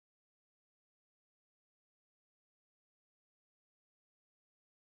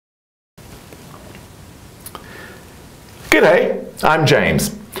G'day, I'm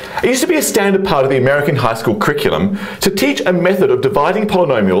James. It used to be a standard part of the American high school curriculum to teach a method of dividing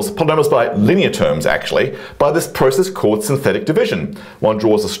polynomials by linear terms actually, by this process called synthetic division. One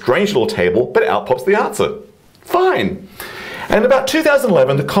draws a strange little table, but out pops the answer. Fine. And in about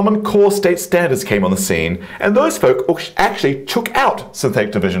 2011, the Common Core State Standards came on the scene, and those folk actually took out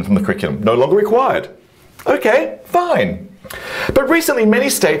synthetic division from the curriculum, no longer required. Okay, fine. But recently, many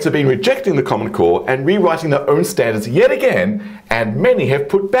states have been rejecting the Common Core and rewriting their own standards yet again, and many have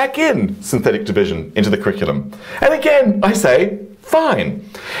put back in synthetic division into the curriculum. And again, I say, fine.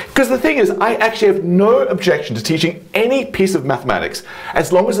 Because the thing is, I actually have no objection to teaching any piece of mathematics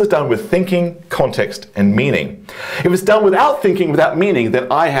as long as it's done with thinking, context, and meaning. If it's done without thinking, without meaning, then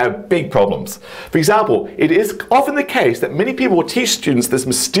I have big problems. For example, it is often the case that many people will teach students this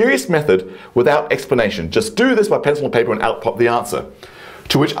mysterious method without explanation. Just do this by pencil and paper and out pop the answer.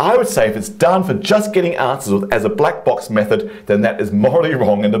 To which I would say if it's done for just getting answers as a black box method, then that is morally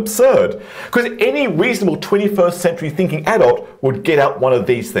wrong and absurd. Because any reasonable 21st century thinking adult would get out one of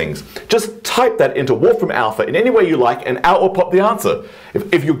these things. Just type that into Wolfram Alpha in any way you like and out will pop the answer.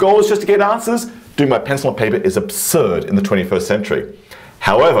 If your goal is just to get answers, doing my pencil and paper is absurd in the 21st century.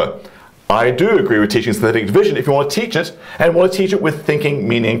 However, I do agree with teaching synthetic division if you want to teach it and want to teach it with thinking,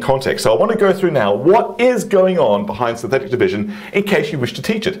 meaning, and context. So I want to go through now what is going on behind synthetic division in case you wish to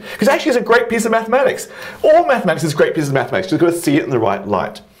teach it. Because actually it's a great piece of mathematics. All mathematics is a great piece of mathematics. You've got to see it in the right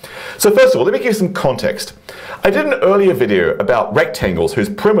light. So first of all, let me give you some context. I did an earlier video about rectangles whose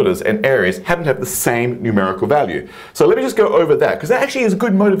perimeters and areas happen to have the same numerical value. So let me just go over that, because that actually is a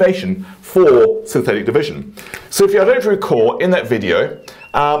good motivation for synthetic division. So if you don't recall, in that video,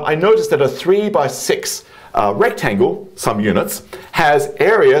 I noticed that a 3 by 6 rectangle, some units, has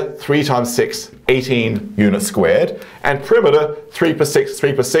area 3 times 6, 18 units squared, and perimeter 3 per 6,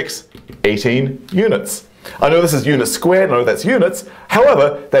 3 per 6, 18 units. I know this is units squared, I know that's units,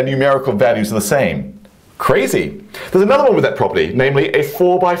 however, their numerical values are the same. Crazy. There's another one with that property, namely a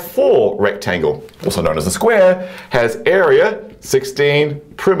 4 by 4 rectangle, also known as a square, has area 16,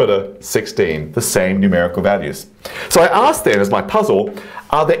 perimeter 16, the same numerical values. So I asked then as my puzzle,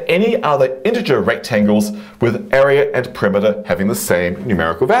 are there any other integer rectangles with area and perimeter having the same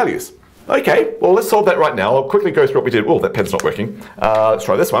numerical values? Okay, well let's solve that right now. I'll quickly go through what we did. Oh, that pen's not working. Let's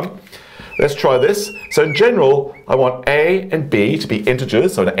try this one. Let's try this. So in general, I want A and B to be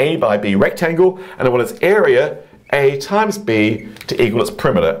integers, so an A by B rectangle, and I want its area, A times B, to equal its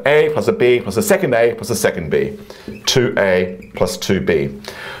perimeter. A plus a B plus a second A plus a second B. 2A plus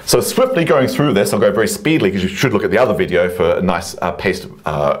 2B. So swiftly going through this, I'll go very speedily because you should look at the other video for a nice paced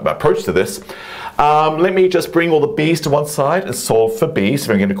approach to this. Let me just bring all the b's to one side and solve for b,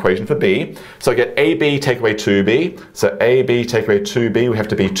 so we get an equation for b. So I get ab take away 2b, so ab take away 2b, we have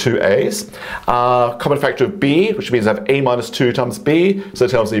to be 2a's. Common factor of b, which means I have a minus 2 times b, so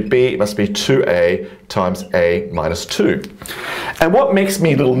it tells me b must be 2a times a minus 2. And what makes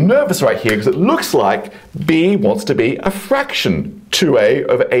me a little nervous right here, because it looks like b wants to be a fraction, 2a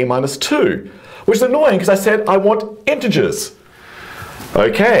over a minus 2, which is annoying because I said I want integers.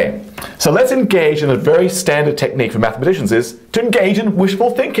 Okay, so let's engage in a very standard technique for mathematicians is to engage in wishful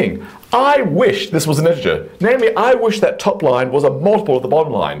thinking. I wish this was an integer. Namely, I wish that top line was a multiple of the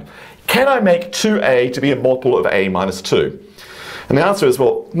bottom line. Can I make 2a to be a multiple of a minus 2? And the answer is,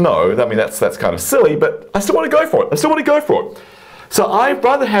 well, no. I mean, that's kind of silly, but I still want to go for it. I still want to go for it. So I'd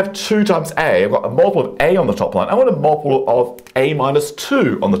rather have 2 times a. I've got a multiple of a on the top line. I want a multiple of a minus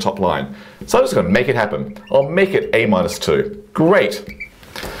 2 on the top line. So I'm just going to make it happen. I'll make it a minus 2. Great.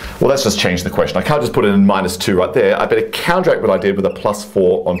 Well, let's just change the question. I can't just put it in minus 2 right there. I better counteract what I did with a plus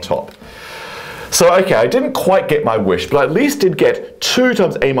 4 on top. So, okay, I didn't quite get my wish, but I at least did get 2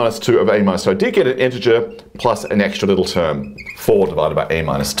 times a minus 2 over a minus 2. I did get an integer plus an extra little term, 4 divided by a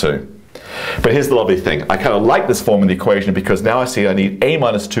minus 2. But here's the lovely thing. I kind of like this form in the equation because now I see I need a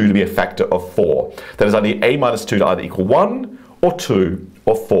minus 2 to be a factor of 4. That is, I need a minus 2 to either equal 1 or 2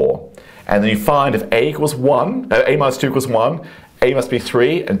 or 4. And then you find if a equals 1, a minus 2 equals 1, a must be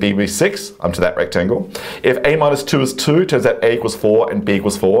 3 and b must be 6, I'm to that rectangle. If a minus 2 is 2, turns out a equals 4 and b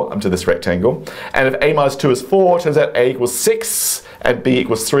equals 4, I'm to this rectangle. And if a minus 2 is 4, turns out a equals 6 and b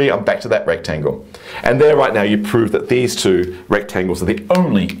equals 3, I'm back to that rectangle. And there right now you prove that these two rectangles are the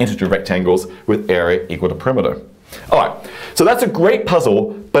only integer rectangles with area equal to perimeter. Alright, so that's a great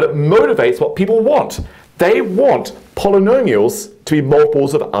puzzle, but it motivates what people want. They want polynomials to be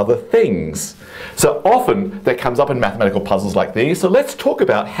multiples of other things. So often that comes up in mathematical puzzles like these. So let's talk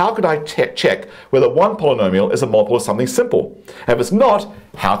about how could I check whether one polynomial is a multiple of something simple. And if it's not,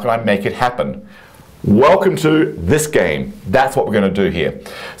 how can I make it happen? Welcome to this game. That's what we're going to do here.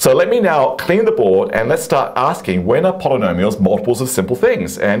 So let me now clean the board and let's start asking when are polynomials multiples of simple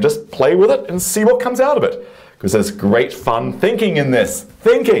things, and just play with it and see what comes out of it. Because there's great fun thinking in this.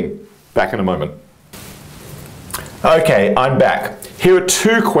 Thinking. Back in a moment. Okay, I'm back. Here are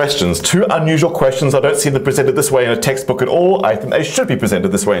two questions, two unusual questions. I don't see them presented this way in a textbook at all. I think they should be presented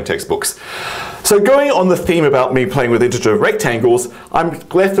this way in textbooks. So going on the theme about me playing with integer rectangles, I'm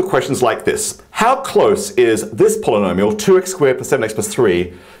left with questions like this. How close is this polynomial, 2x squared plus 7x plus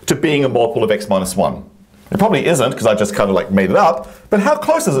 3, to being a multiple of x minus 1? It probably isn't, because I just kind of like made it up, but how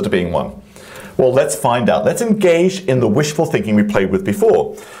close is it to being 1? Well, let's find out. Let's engage in the wishful thinking we played with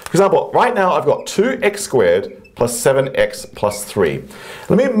before. For example, right now I've got 2x squared plus 7x plus 3.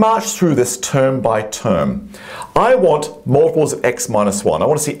 Let me march through this term by term. I want multiples of x minus 1. I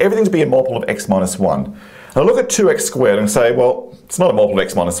want to see everything to be a multiple of x minus 1. And I look at 2x squared and say, well, it's not a multiple of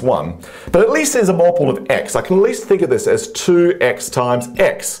x minus 1, but at least there's a multiple of x. I can at least think of this as 2x times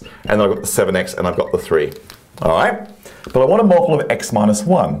x, and then I've got the 7x and I've got the 3. All right? But I want a multiple of x minus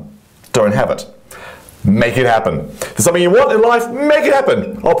 1. Don't have it. Make it happen. There's something you want in life, make it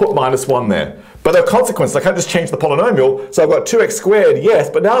happen. I'll put minus 1 there. But there are consequences. I can't just change the polynomial. So I've got 2x squared,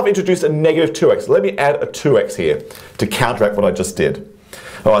 yes, but now I've introduced a negative 2x. Let me add a 2x here to counteract what I just did.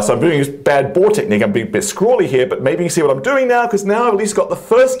 All right, so I'm doing this bad board technique. I'm being a bit scrawly here, but maybe you can see what I'm doing now, because now I've at least got the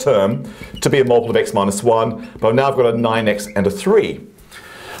first term to be a multiple of x minus 1, but now I've got a 9x and a 3.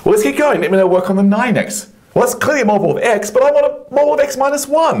 Well, let's keep going. Let me now work on the 9x. Well, that's clearly a multiple of x, but I want a multiple of x minus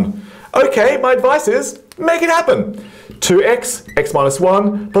 1. Okay, my advice is make it happen. 2x, x minus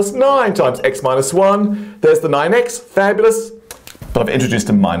 1, plus 9 times x minus 1. There's the 9x, fabulous. But I've introduced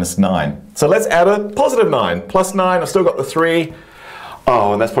a minus 9. So let's add a positive 9. Plus 9, I've still got the 3.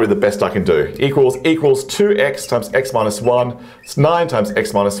 Oh, and that's probably the best I can do. Equals 2x times x minus 1. It's 9 times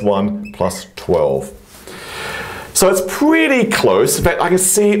x minus 1 plus 12. So it's pretty close. In fact, I can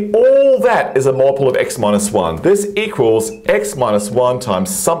see all that is a multiple of x minus 1. This equals x minus 1 times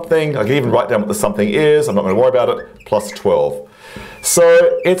something. I can even write down what the something is. I'm not going to worry about it. Plus 12.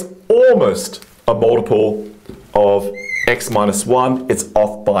 So it's almost a multiple of x minus 1. It's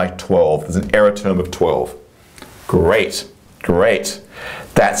off by 12. There's an error term of 12. Great. Great.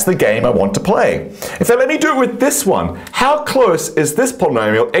 That's the game I want to play. In fact, let me do it with this one. How close is this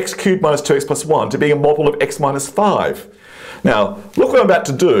polynomial, x cubed minus 2x plus 1, to being a multiple of x minus 5? Now, look what I'm about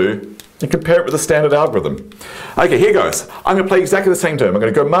to do and compare it with the standard algorithm. Okay, here goes. I'm going to play exactly the same term. I'm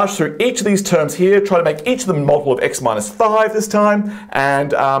going to go march through each of these terms here, try to make each of them a multiple of x minus 5 this time,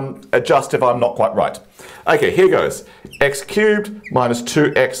 and adjust if I'm not quite right. Okay, here goes. X cubed minus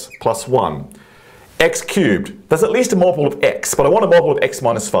 2x plus 1. X cubed, that's at least a multiple of x, but I want a multiple of x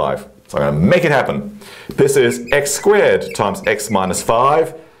minus 5. So I'm going to make it happen. This is x squared times x minus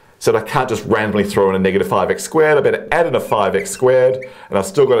 5. So I can't just randomly throw in a negative 5x squared. I better add in a 5x squared, and I've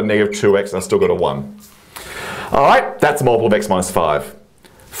still got a negative 2x, and I've still got a 1. All right, that's a multiple of x minus 5.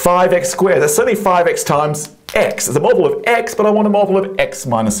 5x squared, that's certainly 5x times x. It's a multiple of x, but I want a multiple of x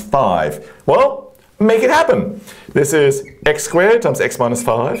minus 5. Well, make it happen. This is x squared times x minus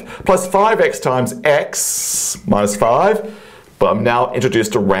 5 plus 5x times x minus 5, but I'm now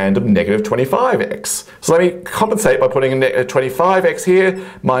introduced a random negative 25x. So let me compensate by putting a 25x here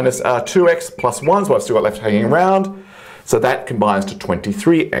minus 2x plus 1, so I've still got left hanging around. So that combines to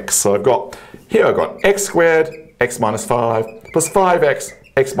 23x. So I've got x squared, x minus 5 plus 5x,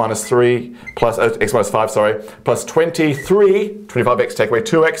 x minus 3 plus x minus 5, sorry, plus 25x take away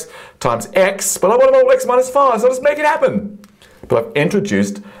 2x times x, but I want to multiply x minus 5, so I'll just make it happen. But I've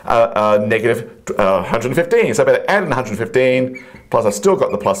introduced a negative 115, so I better add in 115, plus I've still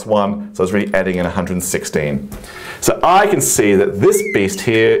got the plus 1, so I was really adding in 116. So I can see that this beast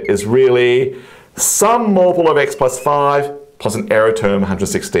here is really some multiple of x plus 5 plus an error term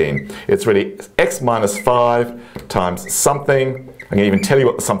 116. It's really x minus 5 times something. I can even tell you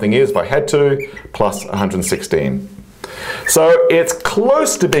what the something is if I had to, plus 116. So it's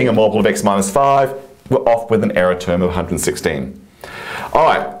close to being a multiple of x minus 5. We're off with an error term of 116. All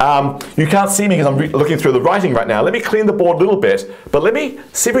right, you can't see me because I'm looking through the writing right now. Let me clean the board a little bit, but let me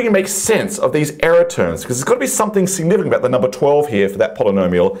see if we can make sense of these error terms, because there's got to be something significant about the number 12 here for that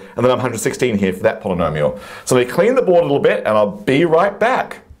polynomial and the number 116 here for that polynomial. So let me clean the board a little bit and I'll be right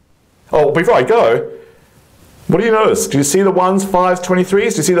back. Oh, before I go, what do you notice? Do you see the 1s, 5s, 23s? Do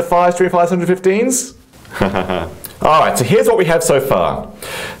you see the 5s, 25s, 115s? All right, so here's what we have so far.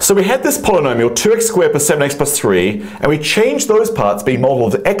 So we had this polynomial 2x squared plus 7x plus 3, and we changed those parts being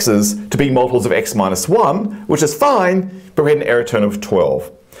multiples of x's to be multiples of x minus 1, which is fine, but we had an error term of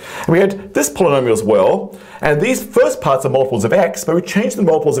 12. And we had this polynomial as well, and these first parts are multiples of x, but we changed the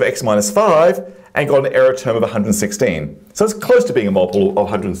multiples of x minus 5 and got an error term of 116. So it's close to being a multiple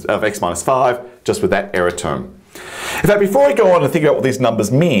of x minus 5, just with that error term. In fact, before I go on and think about what these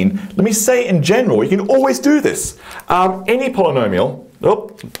numbers mean, let me say in general, you can always do this. Any polynomial,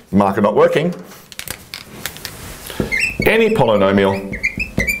 oh, marker not working, any polynomial,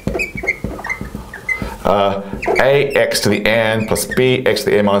 ax to the n plus bx to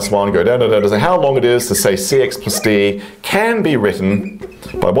the n minus 1, go down, so how long it is to say cx plus d can be written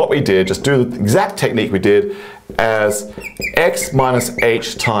by what we did, just do the exact technique we did, as x minus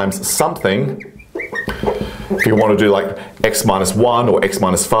h times something. If you want to do like x minus 1 or x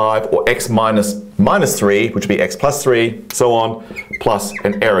minus 5 or x minus 3, which would be x plus 3, so on, plus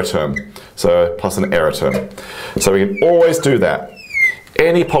an error term. So plus an error term. So we can always do that.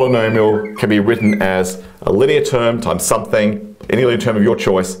 Any polynomial can be written as a linear term times something, any linear term of your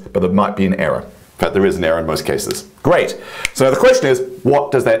choice, but there might be an error. In fact, there is an error in most cases. Great. So now the question is,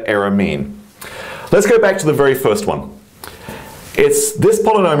 what does that error mean? Let's go back to the very first one. It's this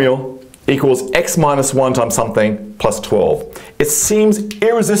polynomial equals x minus 1 times something plus 12. It seems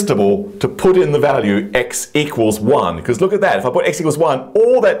irresistible to put in the value x equals 1, because look at that. If I put x equals 1,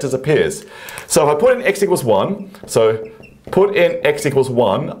 all that disappears. So if I put in x equals 1, so put in x equals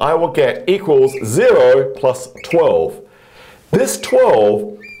 1, I will get equals 0 plus 12. This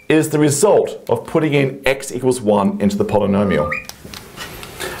 12 is the result of putting in x equals 1 into the polynomial.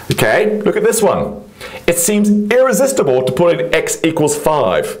 Okay, look at this one. It seems irresistible to put in x equals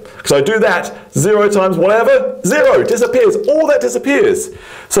 5. So I do that, 0 times whatever, 0, disappears, all that disappears.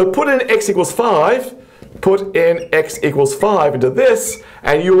 So put in x equals 5, put in x equals 5 into this,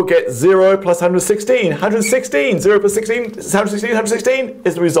 and you will get 0 plus 116. 116, 0 plus 16, 116, 116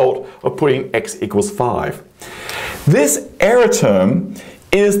 is the result of putting x equals 5. This error term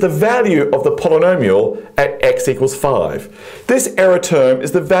is the value of the polynomial at x equals 5. This error term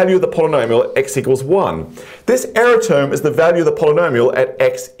is the value of the polynomial at x equals 1. This error term is the value of the polynomial at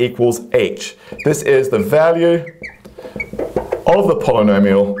x equals h. This is the value of the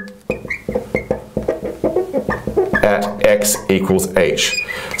polynomial at x equals h.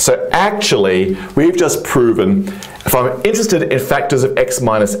 So actually, we've just proven, if I'm interested in factors of x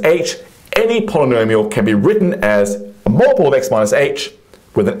minus h, any polynomial can be written as a multiple of x minus h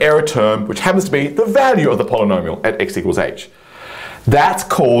with an error term which happens to be the value of the polynomial at x equals h. That's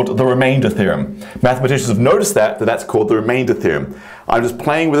called the remainder theorem. Mathematicians have noticed that that's called the remainder theorem. I'm just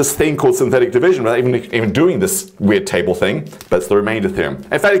playing with this thing called synthetic division without even doing this weird table thing, but it's the remainder theorem.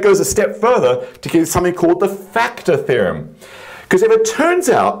 In fact, it goes a step further to give something called the factor theorem. Because if it turns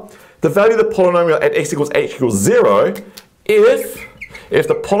out the value of the polynomial at x equals h equals 0, if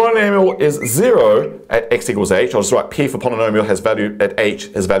the polynomial is 0 at x equals h, I'll just write p for polynomial has value at h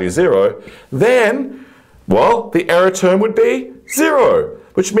has value 0, then, well, the error term would be 0,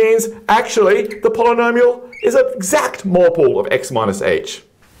 which means actually the polynomial is an exact multiple of x minus h.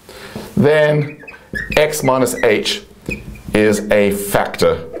 Then x minus h is a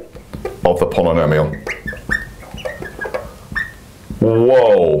factor of the polynomial.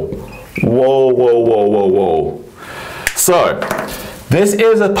 Whoa, whoa, whoa, whoa, whoa, whoa. So, this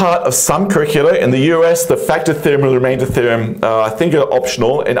is a part of some curricula. In the US, the factor theorem and the remainder theorem, I think, are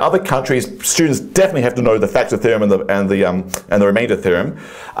optional. In other countries, students definitely have to know the factor theorem and the remainder theorem.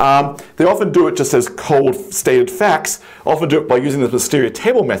 They often do it just as cold stated facts, often do it by using the posterior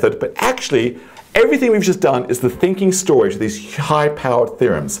table method, but actually, everything we've just done is the thinking story to these high-powered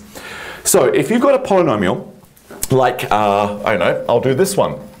theorems. So if you've got a polynomial, like, I don't know, I'll do this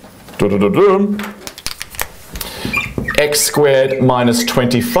one. X squared minus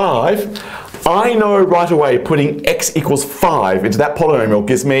 25, I know right away putting x equals 5 into that polynomial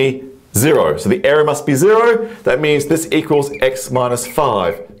gives me 0. So the error must be 0. That means this equals x minus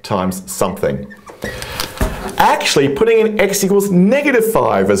 5 times something. Actually, putting in x equals negative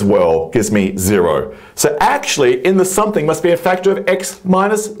 5 as well gives me 0. So actually, in the something must be a factor of x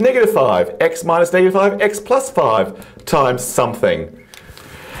minus negative 5, x minus negative 5, x plus 5 times something.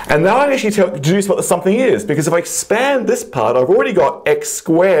 And now I actually deduce what the something is, because if I expand this part, I've already got x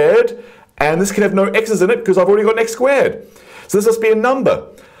squared, and this can have no x's in it because I've already got an x squared. So this must be a number.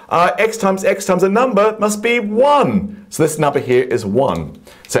 X times a number must be 1. So this number here is 1.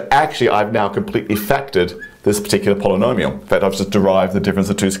 So actually, I've now completely factored this particular polynomial. In fact, I've just derived the difference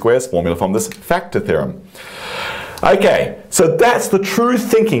of two squares formula from this factor theorem. Okay, so that's the true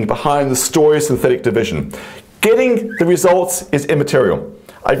thinking behind the story of synthetic division. Getting the results is immaterial.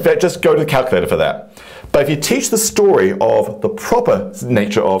 I just go to the calculator for that. But if you teach the story of the proper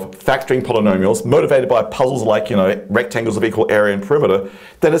nature of factoring polynomials, motivated by puzzles like, rectangles of equal area and perimeter,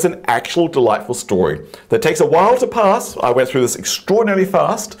 then it's an actual delightful story that takes a while to pass. I went through this extraordinarily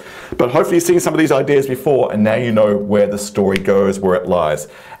fast, but hopefully you've seen some of these ideas before, and now you know where the story goes, where it lies.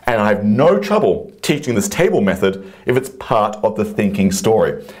 And I have no trouble teaching this table method if it's part of the thinking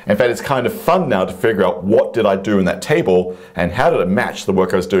story. In fact, it's kind of fun now to figure out what did I do in that table and how did it match the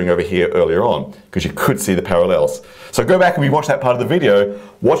work I was doing over here earlier on, because you could see the parallels. So go back and rewatch that part of the video,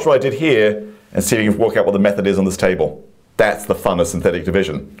 watch what I did here, and see if you can work out what the method is on this table. That's the fun of synthetic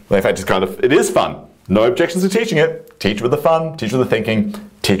division. Well, in fact, it is fun. No objections to teaching it. Teach it with the fun, teach it with the thinking,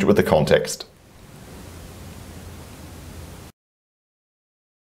 teach it with the context.